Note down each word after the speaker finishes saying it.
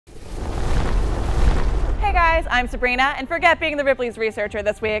guys, I'm Sabrina, and forget being the Ripley's researcher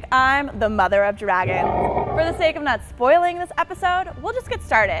this week, I'm the mother of dragons. For the sake of not spoiling this episode, we'll just get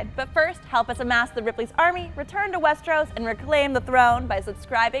started. But first, help us amass the Ripley's army, return to Westeros, and reclaim the throne by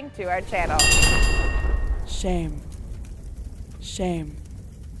subscribing to our channel. Shame. Shame.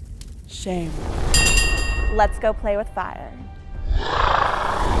 Shame. Let's go play with fire.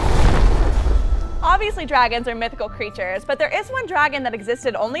 Obviously, dragons are mythical creatures, but there is one dragon that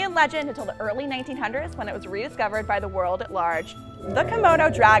existed only in legend until the early 1900s when it was rediscovered by the world at large. The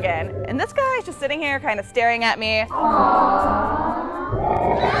Komodo dragon. And this guy is just sitting here kind of staring at me.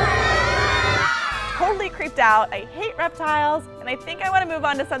 Totally creeped out. I hate reptiles, and I think I want to move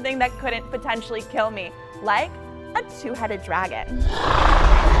on to something that couldn't potentially kill me, like a two-headed dragon.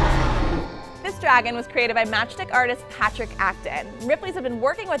 This dragon was created by Matchstick artist Patrick Acton. Ripley's have been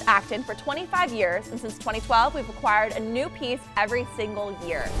working with Acton for 25 years, and since 2012, we've acquired a new piece every single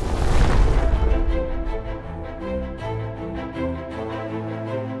year.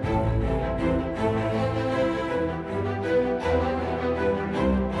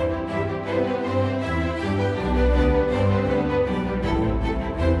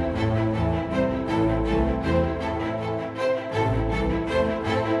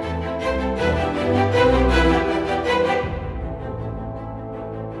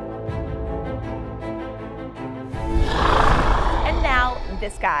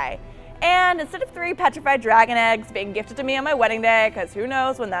 This guy. And instead of 3 petrified dragon eggs being gifted to me on my wedding day, because who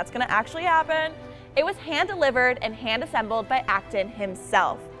knows when that's gonna actually happen, it was hand-delivered and hand-assembled by Acton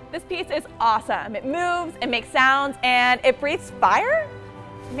himself. This piece is awesome. It moves, it makes sounds, and it breathes fire?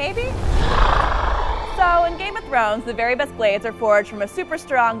 Maybe? So in Game of Thrones, the very best blades are forged from a super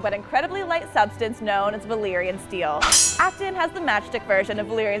strong but incredibly light substance known as Valyrian steel. Acton has the Matchstick version of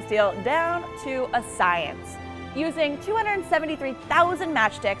Valyrian steel down to a science. Using 273,000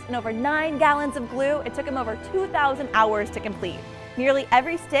 matchsticks and over 9 gallons of glue, it took him over 2,000 hours to complete. Nearly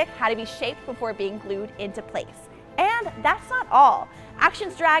every stick had to be shaped before being glued into place. And that's not all.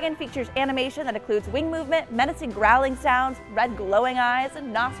 Acton's dragon features animation that includes wing movement, menacing growling sounds, red glowing eyes,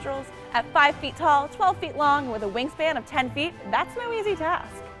 and nostrils. At 5 feet tall, 12 feet long, and with a wingspan of 10 feet, that's no easy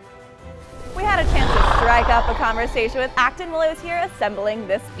task. We had a chance to strike up a conversation with Acton while I was here assembling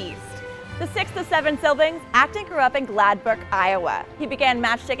this beast. The 6th of 7 siblings, Acton grew up in Gladbrook, Iowa. He began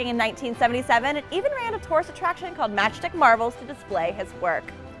matchsticking in 1977 and even ran a tourist attraction called Matchstick Marvels to display his work.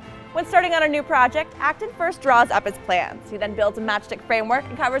 When starting on a new project, Acton first draws up his plans. He then builds a matchstick framework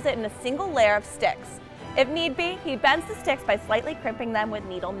and covers it in a single layer of sticks. If need be, he bends the sticks by slightly crimping them with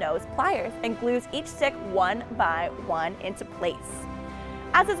needle nose pliers and glues each stick one by one into place.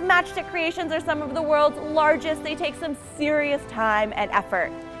 As his matchstick creations are some of the world's largest, they take some serious time and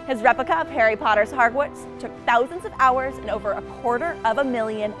effort. His replica of Harry Potter's Hogwarts took thousands of hours and over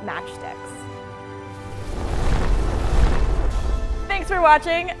 250,000 matchsticks. Thanks for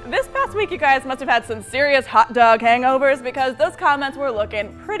watching. This past week, you guys must have had some serious hot dog hangovers because those comments were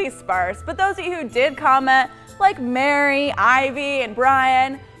looking pretty sparse. But those of you who did comment, like Mary, Ivy, and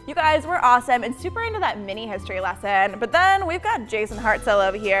Brian, you guys were awesome and super into that mini history lesson. But then we've got Jason Hartzell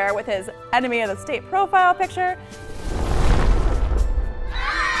over here with his enemy of the state profile picture.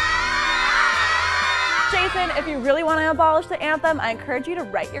 Jason, if you really want to abolish the anthem, I encourage you to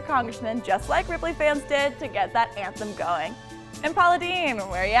write your congressman just like Ripley fans did to get that anthem going. And Paula Dean,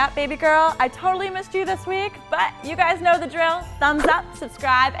 where you at, baby girl? I totally missed you this week, but you guys know the drill. Thumbs up,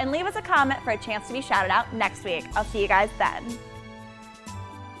 subscribe, and leave us a comment for a chance to be shouted out next week. I'll see you guys then.